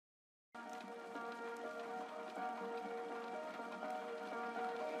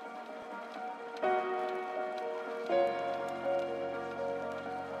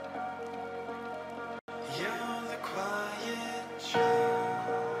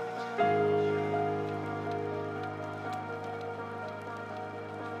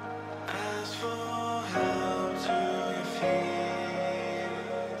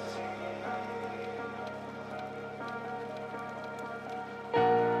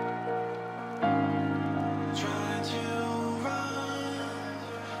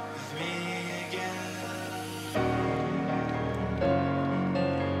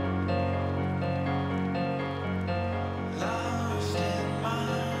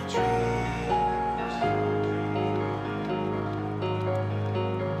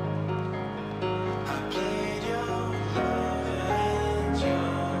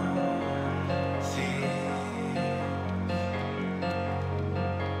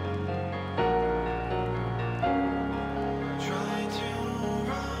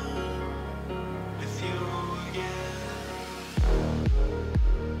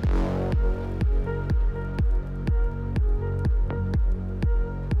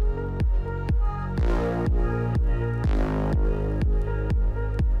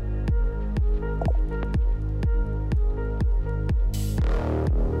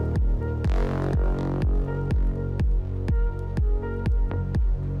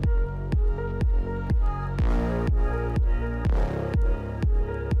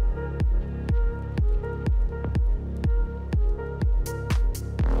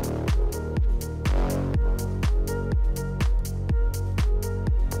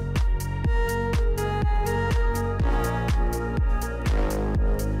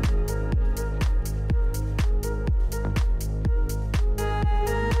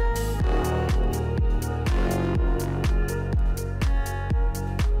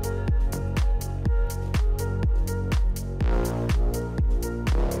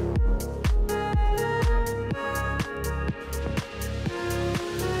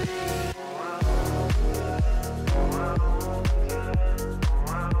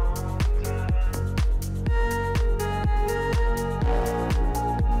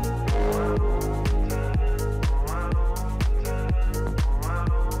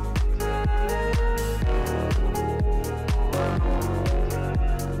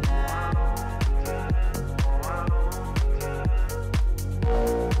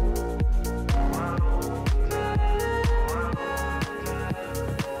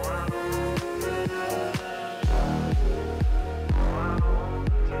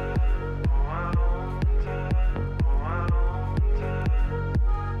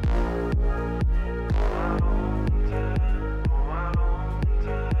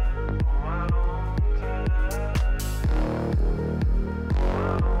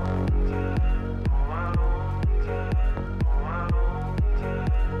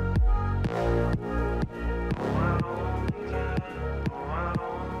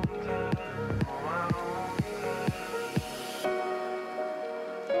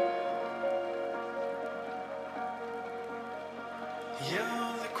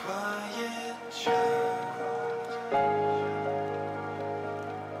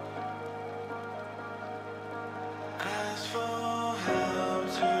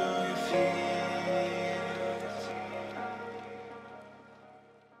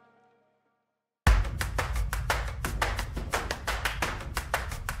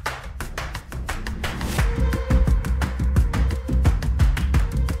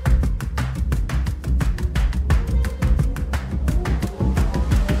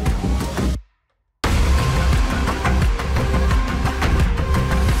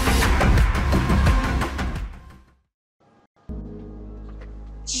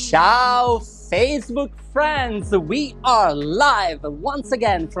Ciao, Facebook friends! We are live once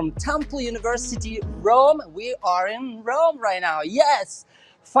again from Temple University, Rome. We are in Rome right now. Yes,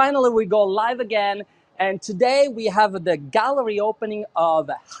 finally we go live again. And today we have the gallery opening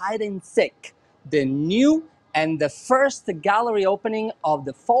of Hide and Seek, the new and the first gallery opening of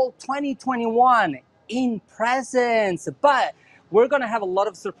the fall 2021 in presence. But we're going to have a lot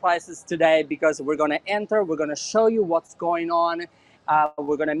of surprises today because we're going to enter, we're going to show you what's going on.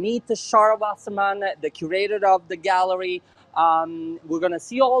 We're going to meet Shara Wasserman, the curator of the gallery. We're going to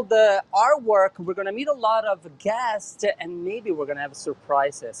see all the artwork. We're going to meet a lot of guests, and maybe we're going to have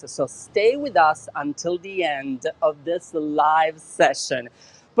surprises. So stay with us until the end of this live session.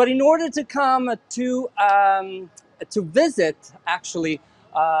 But in order to come to visit, actually,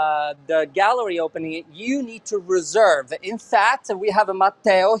 the gallery opening, you need to reserve. In fact, we have a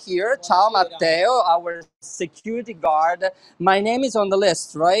Matteo here. Ciao, Matteo, our security guard. My name is on the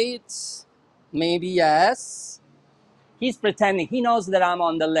list, right? Maybe yes. He's pretending. He knows that I'm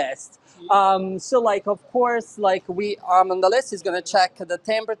on the list. So, like, of course, like I'm on the list. He's gonna check the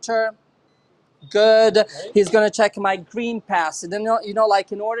temperature. Good. He's gonna check my green pass. And then,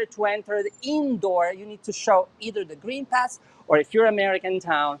 like in order to enter the indoor, you need to show either the green pass or if you're American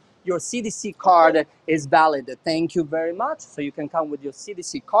town, your CDC card is valid. Thank you very much. So you can come with your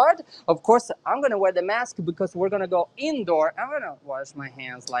CDC card. Of course, I'm gonna wear the mask because we're gonna go indoor. I'm gonna wash my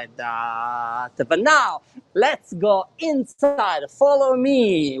hands like that. But now, let's go inside. Follow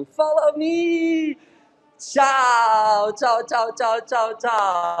me. Follow me. Ciao, ciao, ciao, ciao, ciao,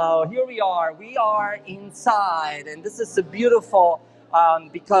 ciao. Here we are inside, and this is a beautiful,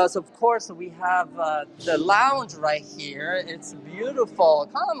 because of course we have the lounge right here. It's beautiful.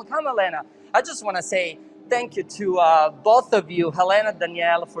 Come, Elena. I just want to say thank you to both of you, Helena and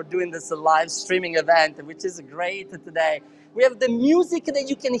Danielle, for doing this live streaming event, which is great today. We have the music that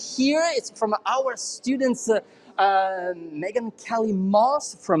you can hear. It's from our students, Megan Kelly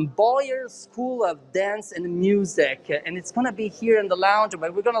Moss from Boyer School of Dance and Music. And it's going to be here in the lounge,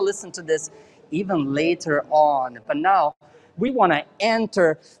 but we're going to listen to this even later on. But now we want to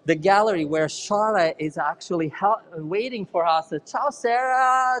enter the gallery where Shara is actually waiting for us. Ciao,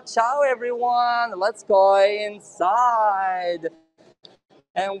 Sarah. Ciao, everyone. Let's go inside.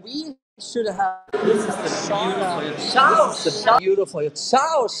 And we should have, this is the Shara. Ciao, beautiful.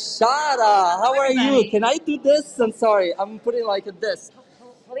 Ciao, Shara. How are you? Can I do this? I'm sorry. I'm putting like this.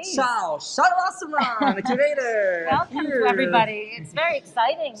 Please. Ciao, Shara Wasserman, the curator. Welcome to everybody. It's very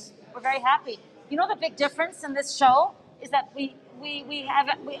exciting. We're very happy. You know the big difference in this show is that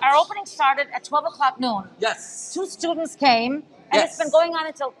our opening started at 12 o'clock noon. Yes. 2 students came, and it's been going on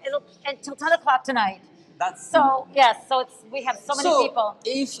until 10 o'clock tonight. So we have so many people.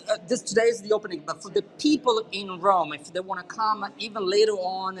 If today is the opening, but for the people in Rome, if they want to come even later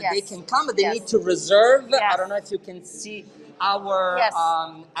on, they can come, but they need to reserve. I don't know if you can see our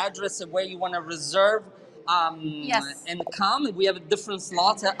address where you want to reserve and come. We have different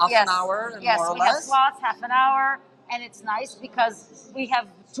slots, half an hour, more or less. Yes, we have slots, half an hour, and it's nice because we have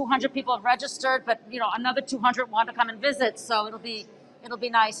 200 people registered, but another 200 want to come and visit, so it'll be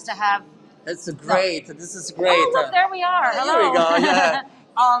nice to have. It's great. This is great. Oh, look, there we are. Hello. Here we go. Yeah.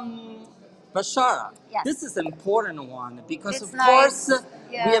 But Shara, this is an important one because of course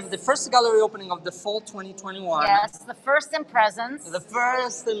we have the first gallery opening of the fall 2021. Yes, the first in presence. The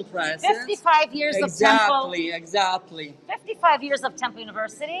first in presence. 55 years of Temple. Exactly. 55 years of Temple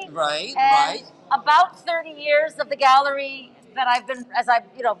University. Right. And about 30 years of the gallery that I've been,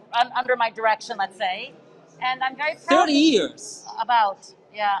 under my direction, let's say. And I'm very proud. 30 years. About.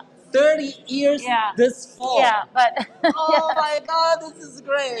 30 years this fall. Yeah, but... Oh my God, this is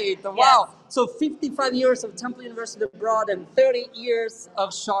great. Wow. Yes. So 55 years of Temple University abroad and 30 years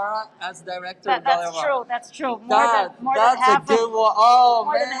of Shara as director of Gallery. That's true. More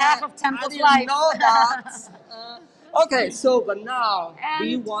than half of Temple's life. I didn't know that. Okay, so, but now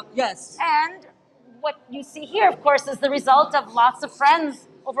we want... Yes. And what you see here, of course, is the result of lots of friends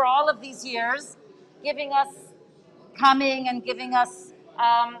over all of these years coming and giving us...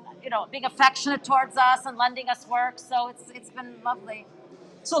 being affectionate towards us and lending us work. So it's been lovely.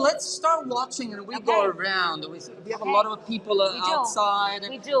 So let's start watching and we go around. We have a lot of people outside.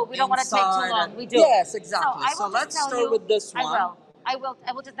 We do. We don't want to take too long. We do. Yes, exactly. So let's start with this one. I will.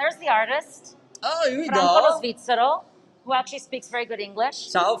 There's the artist. Oh, here we go. Franco Losvizzero, who actually speaks very good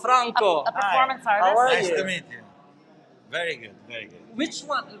English. Ciao, Franco. A performance artist. How are you? Nice to meet you. Very good, very good. Which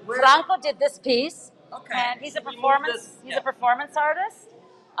one? Franco did this piece. Okay. And he's a performance. He's a performance artist.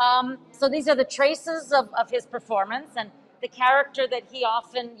 So these are the traces of his performance, and the character that he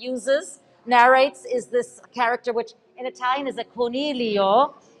often narrates, is this character which in Italian is a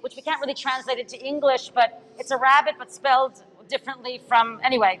coniglio, which we can't really translate into English, but it's a rabbit but spelled differently from,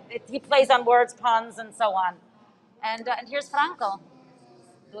 anyway, he plays on words, puns, and so on. And here's Franco.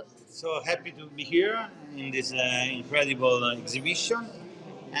 So happy to be here in this incredible exhibition,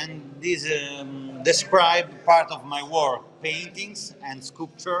 and this describe part of my work, paintings and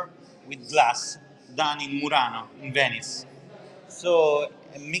sculpture with glass done in Murano in Venice. So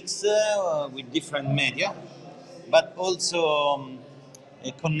a mix with different media, but also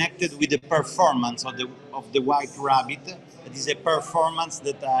connected with the performance of the White Rabbit. It is a performance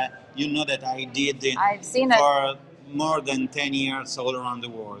that that I did I've seen for more than 10 years all around the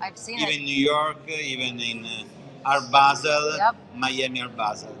world. I've seen even it. in New York, even in Art Basel, Yep. Miami Art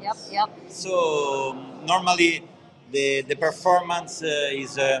Basel. Yep. So normally the performance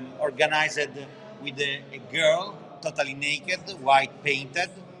is organized with a girl totally naked, white painted,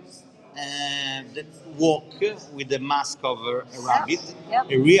 that walk with the mask of a rabbit, Yep.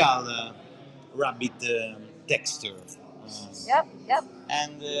 a real rabbit texture. Yep.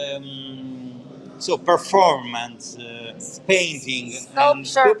 And so performance, painting, and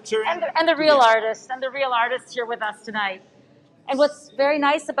sculpture, and the real artist, here with us tonight. And what's very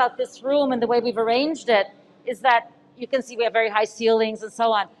nice about this room and the way we've arranged it is that you can see we have very high ceilings and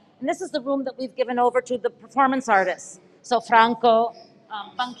so on. And this is the room that we've given over to the performance artists. So Franco,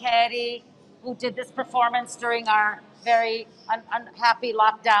 Bankeri, who did this performance during our very unhappy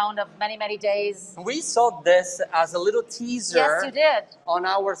lockdown of many, many days. We saw this as a little teaser. Yes, you did. On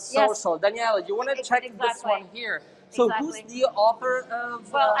our social. Yes. Daniela, you want to check this one here? So who's the author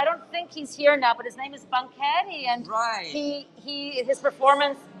of? Well, I don't think he's here now, but his name is Bankeri, and his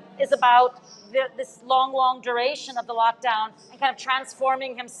performance is about this long duration of the lockdown and kind of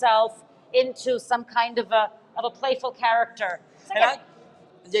transforming himself into some kind of a playful character. So sorry.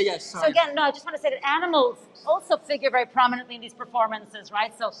 So again, no, I just want to say that animals also figure very prominently in these performances,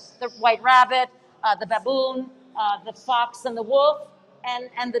 right? So the white rabbit, the baboon, the fox, and the wolf,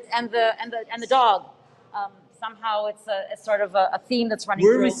 and the dog. Somehow it's a sort of a theme that's running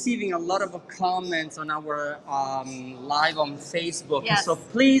through. We're receiving a lot of comments on our live on Facebook. Yes. So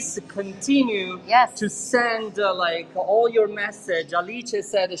please continue to send all your message. Alice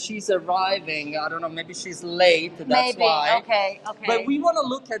said she's arriving. I don't know, maybe she's late. That's why. Okay. But we want to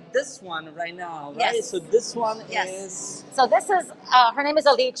look at this one right now, right? Yes. So this one is... So this is, her name is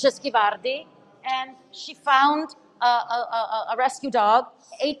Alice Schivardi, and she found a rescue dog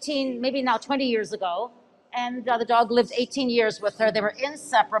 18, maybe now 20 years ago. And the dog lived 18 years with her. They were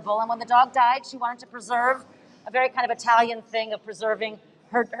inseparable. And when the dog died, she wanted to preserve a very kind of Italian thing of preserving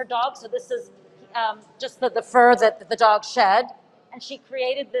her dog. So this is just the fur that the dog shed. And she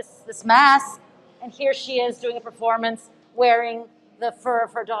created this mask. And here she is doing a performance wearing the fur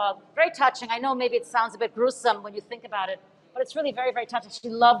of her dog. Very touching. I know maybe it sounds a bit gruesome when you think about it, but it's really very, very touching. She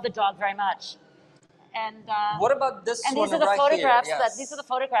loved the dog very much. And what about this one? And these are the right photographs here? that these are the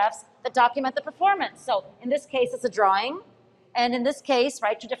photographs that document the performance. So in this case, it's a drawing, and in this case,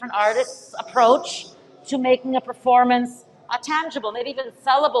 right, two different artists' approach to making a performance a tangible, maybe even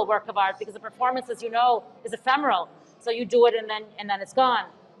sellable work of art, because a performance, as you know, is ephemeral. So you do it, and then it's gone.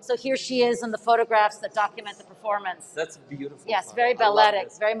 So here she is in the photographs that document the performance. That's beautiful. Yes, very balletic,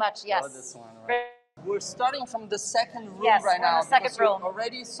 very much. Yes. I love this one. Right? We're starting from the second room right now. Yes, the second room. We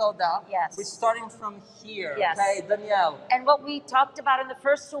already saw that. Yes. We're starting from here. Yes. Okay, Danielle. And what we talked about in the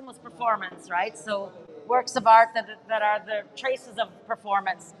first room was performance, right? So works of art that are the traces of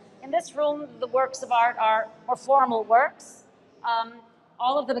performance. In this room, the works of art are more formal works.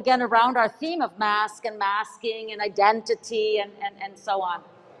 All of them, again, around our theme of mask and masking and identity and so on.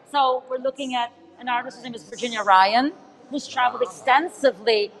 So we're looking at an artist whose name is Virginia Ryan, who's traveled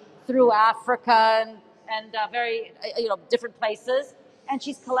extensively through Africa and very different places, and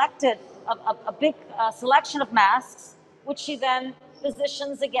she's collected a big selection of masks, which she then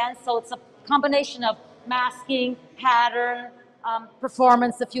positions against. So it's a combination of masking, pattern,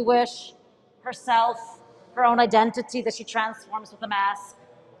 performance, if you wish, herself, her own identity that she transforms with a mask.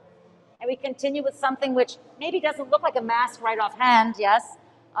 And we continue with something which maybe doesn't look like a mask right offhand. Yes,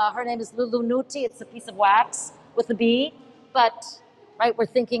 her name is Lulù Nuti. It's a piece of wax with a bee, but. Right, we're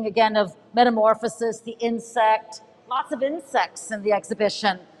thinking again of metamorphosis, the insect, lots of insects in the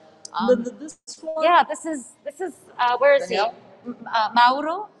exhibition. This one? Yeah, this is where is Danielle? he?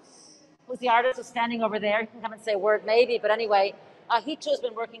 Mauro, who's the artist who's standing over there. He can come and say a word maybe, but anyway, he too has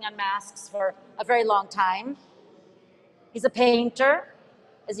been working on masks for a very long time. He's a painter.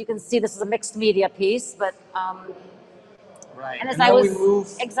 As you can see, this is a mixed media piece, but right. And as and I was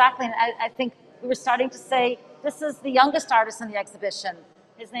move. exactly, and I think we were starting to say. This is the youngest artist in the exhibition.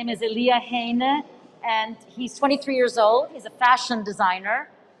 His name is Elia Haine, and he's 23 years old. He's a fashion designer,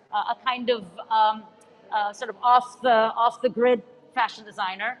 a kind of sort of off the grid fashion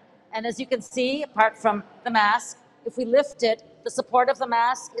designer. And as you can see, apart from the mask, if we lift it, the support of the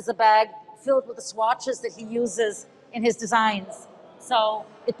mask is a bag filled with the swatches that he uses in his designs. So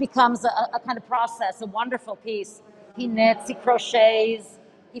it becomes a kind of process, a wonderful piece. He knits, he crochets,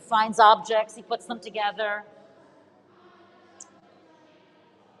 he finds objects, he puts them together.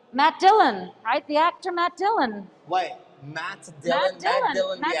 Matt Dillon, right? The actor Matt Dillon. Wait, Matt Dillon, the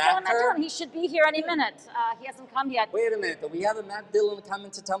actor? Matt Dillon. He should be here any minute. He hasn't come yet. Wait a minute. We have a Matt Dillon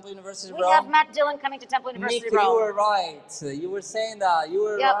coming to Temple University Rome? We have Matt Dillon coming to Temple University Nick, Rome. you were right. You were saying that. You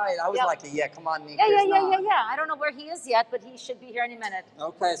were right. I was like, yeah, come on, Nick. Yeah. I don't know where he is yet, but he should be here any minute.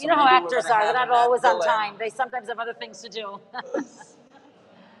 Okay. So you know how actors are. They're not always on time. They sometimes have other things to do.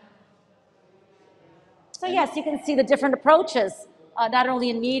 So yes, you can see the different approaches. Not only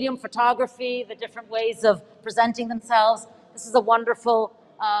in medium, photography, the different ways of presenting themselves. This is a wonderful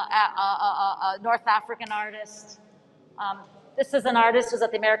North African artist. This is an artist who's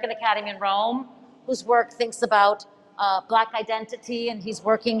at the American Academy in Rome, whose work thinks about Black identity, and he's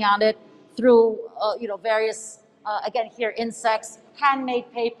working on it through various, again here, insects,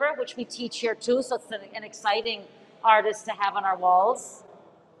 handmade paper, which we teach here too, so it's an exciting artist to have on our walls.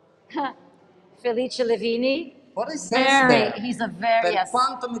 Felice Levini. What is this? He's a very, Per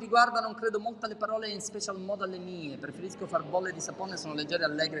quanto mi riguarda non credo molto alle parole, in special modo alle mie. Preferisco far bolle di sapone, sono leggere,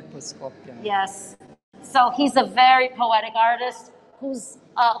 allegre e poi scoppiano. Yes. So he's a very poetic artist who's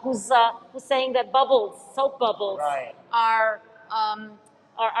saying that bubbles, soap bubbles, right, are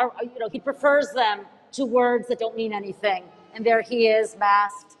he prefers them to words that don't mean anything. And there he is,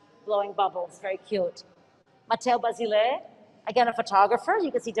 masked, blowing bubbles. Very cute. Matteo Basilè, again a photographer.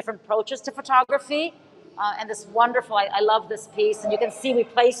 You can see different approaches to photography. And this wonderful, I love this piece, and you can see we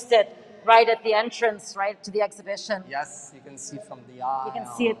placed it right at the entrance, right to the exhibition. Yes, you can see from the aisle. You can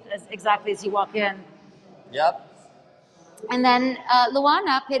see it exactly as you walk in. Yep. And then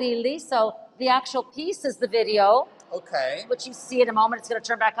Luana Perilli, so the actual piece is the video. Okay. Which you see in a moment. It's going to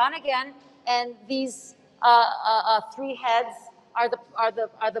turn back on again. And these three heads are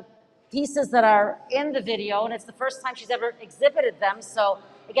the pieces that are in the video, and it's the first time she's ever exhibited them. So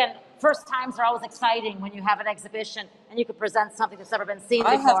again, first times are always exciting when you have an exhibition and you can present something that's never been seen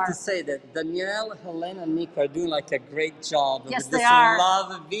before. I have to say that Danielle, Helena, and Nick are doing like a great job yes, with this are.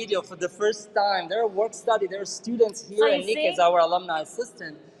 love video for the first time. They're a work study, they're students here, and Nick is our alumni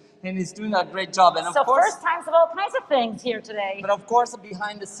assistant, and he's doing a great job. And so of course, first times of all kinds of things here today. But of course,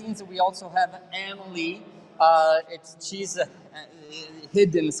 behind the scenes, we also have Emily. She's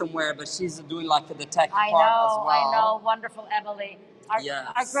hidden somewhere, but she's doing like the tech part as well. I know, wonderful Emily.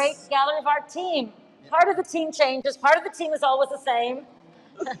 Our great Gallery of Art team. Yeah. Part of the team changes. Part of the team is always the same.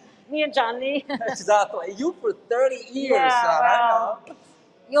 Me and Johnny. Exactly. You for 30 years. Yeah, well,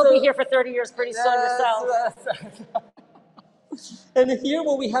 you'll be here for 30 years pretty soon yourself. Yes. And here,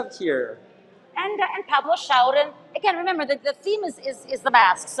 what we have here. And Pablo Echaurren. Again, remember, the theme is the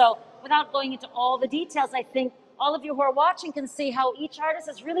mask. So without going into all the details, I think all of you who are watching can see how each artist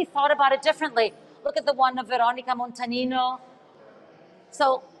has really thought about it differently. Look at the one of Veronica Montanino.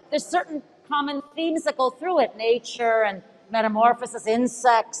 So there's certain common themes that go through it: nature and metamorphosis,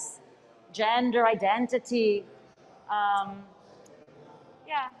 insects, gender identity.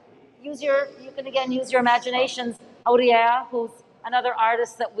 You can again use your imaginations. Auriea, who's another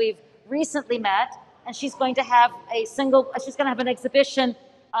artist that we've recently met, and she's going to have an exhibition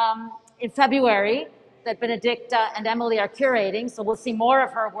in February that Benedicta and Emily are curating, so we'll see more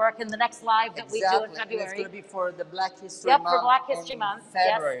of her work in the next live that we do in February. It's going to be for the Black History Month. Yep, for Black History Month.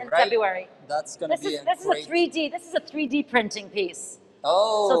 February, yes, in right? February. That's going to be This is a 3D printing piece.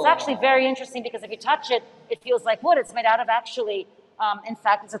 Oh. So it's actually very interesting because if you touch it, it feels like wood. It's made out of actually, in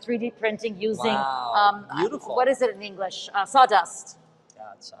fact, it's a 3D printing using, beautiful. What is it in English? Sawdust.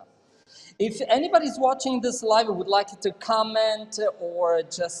 Gotcha. If anybody's watching this live and would like to comment or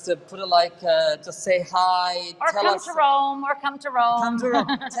just put a to say hi. Or come to Rome. Come to Rome.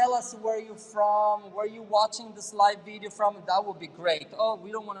 Tell us where you're from, where you're watching this live video from. That would be great. Oh,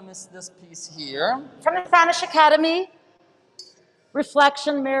 we don't want to miss this piece here. From the Spanish Academy.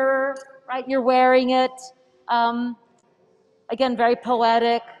 Reflection mirror, right? You're wearing it. Again, very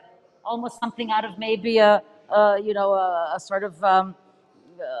poetic. Almost something out of maybe a sort of...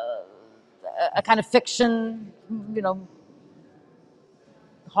 a kind of fiction,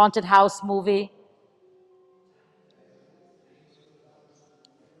 haunted house movie.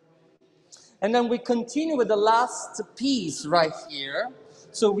 And then we continue with the last piece right here.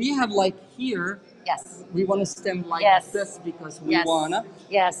 So we have here. Yes. We want to stem this because we wanna.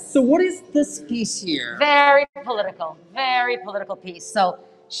 Yes. So what is this piece here? Very political piece. So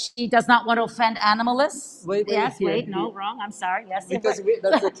She does not want to offend animalists. Wait, yes, here, wait, no, here. wrong. I'm sorry. Yes, Because yes.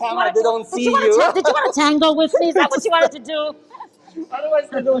 that's the camera, they don't see you. Did you want to tango with me? Is that what you wanted to do? Otherwise,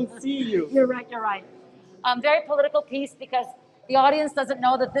 they don't see you. You're right. You're right. Very political piece because the audience doesn't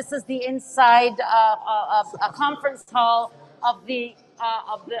know that this is the inside a conference hall of a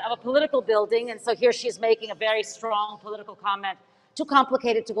political building, and so here she's making a very strong political comment. Too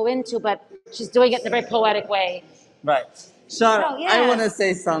complicated to go into, but she's doing it in a very poetic way. Right. Shara, So, yes. I want to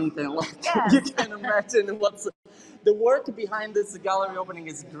say something. Like, Yes. you can imagine what's the work behind this gallery opening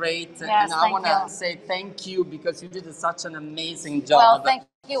is great, Yes, and I thank want you. to say thank you because you did such an amazing Well, job. thank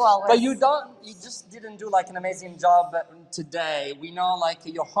you always. But you just didn't do like an amazing job today. We know like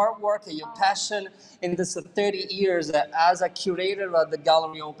your hard work and your passion in this 30 years as a curator at the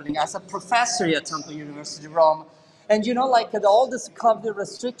gallery opening, as a professor at Temple University Rome. And you know, like all this COVID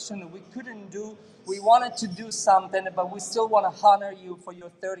restriction, we couldn't do. We wanted to do something, but we still want to honor you for your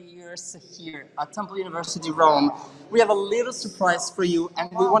 30 years here at Temple University Rome. We have a little surprise for you, and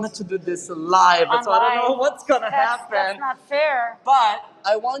we wanted to do this live. So I don't know what's going to happen. That's not fair. But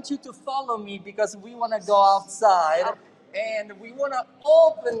I want you to follow me because we want to go outside. And we want to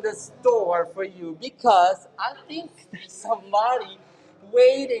open this door for you because I think there's somebody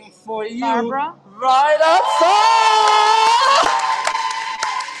waiting for you. Barbara? Right outside!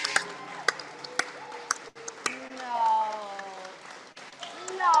 No.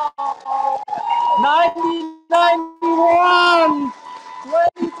 1991!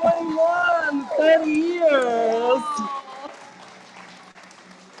 2021! 30 years!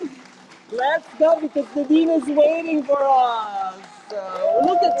 Let's go because the dean is waiting for us.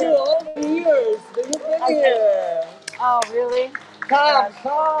 Look at you, all the years that you've been here. Oh, really? Come.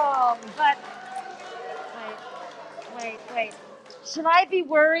 But wait. Should I be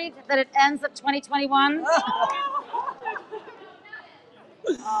worried that it ends at 2021?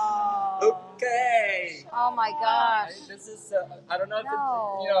 Okay. Oh my gosh. This is, I don't know if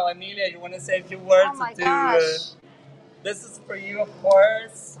No. it's, Amelia, you want to say a few words? Oh my gosh. This is for you, of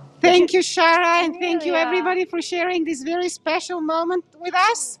course. Thank you, Shara, and thank you Amelia. everybody for sharing this very special moment with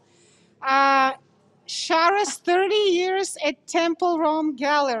us. Shara's 30 years at Temple Rome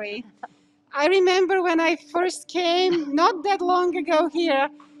Gallery. I remember when I first came, not that long ago here,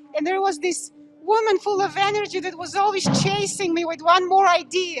 and there was this woman full of energy that was always chasing me with one more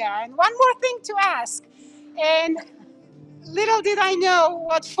idea and one more thing to ask. And little did I know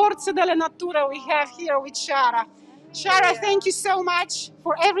what forza della natura we have here with Shara. Shara, thank you so much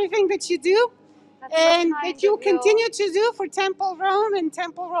for everything that you do and that you continue to do for Temple Rome and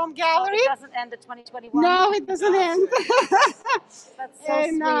Temple Rome Gallery. It doesn't end at 2021. No, it doesn't end. That's so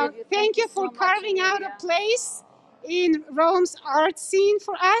And sweet of you. thank you for so much, carving out a Amelia. place in Rome's art scene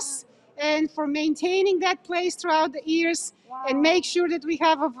for us and for maintaining that place throughout the years and make sure that we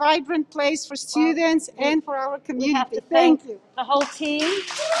have a vibrant place for students and for our community. We have to Thank thank you. the whole team.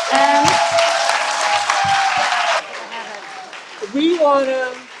 And We want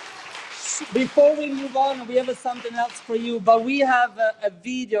to, before we move on, we have something else for you, but we have a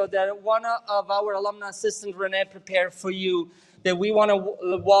video that one of our alumni assistant, Renee, prepared for you that we want to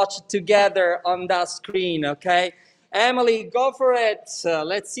watch together on that screen, okay? Emily, go for it.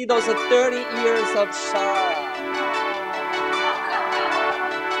 Let's see those 30 years of Shara.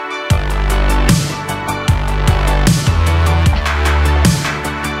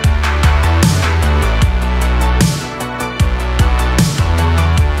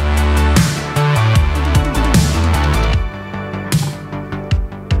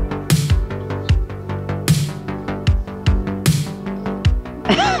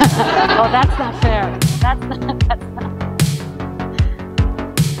 oh, that's not fair. That's not.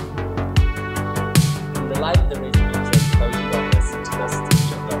 In the life there is picture, so you don't listen to this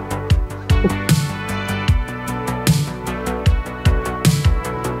teacher though.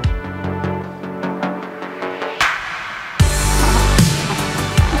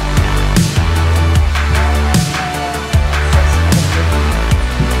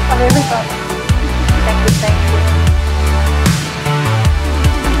 Everybody. Thank you.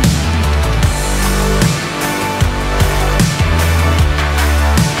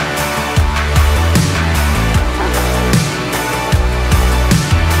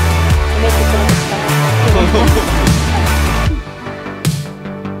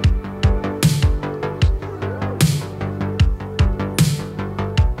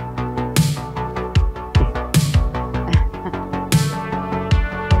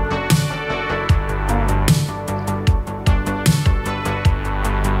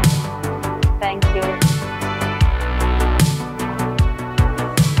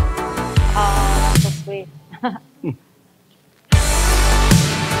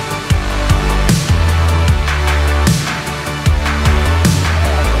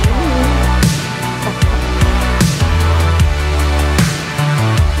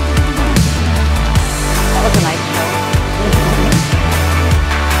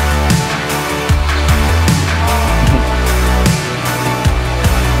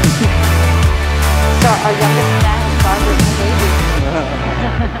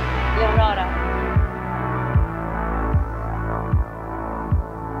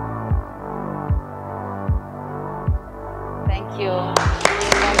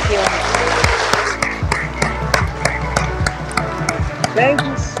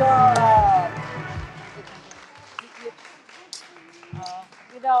 Shara.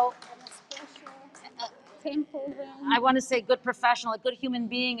 You know, Temple room. I want to say good professional. A good human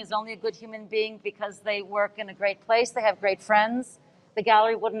being is only a good human being because they work in a great place. They have great friends. The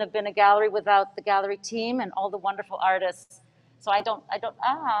gallery wouldn't have been a gallery without the gallery team and all the wonderful artists. So I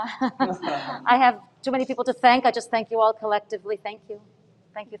have too many people to thank. I just thank you all collectively. Thank you.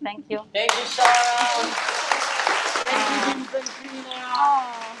 Thank you. Thank you, Shara. Thank you, Vincent.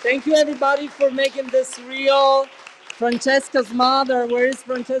 Thank you, everybody, for making this real. Francesca's mother, where is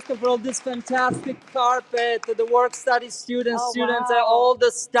Francesca for all this fantastic carpet, the work study students, and all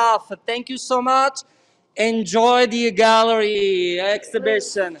the stuff. Thank you so much. Enjoy the gallery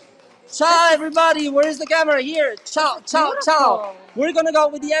exhibition. Ciao, everybody. Where is the camera? Here. Ciao, ciao, ciao. We're going to go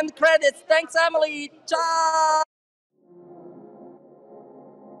with the end credits. Thanks, Emily. Ciao.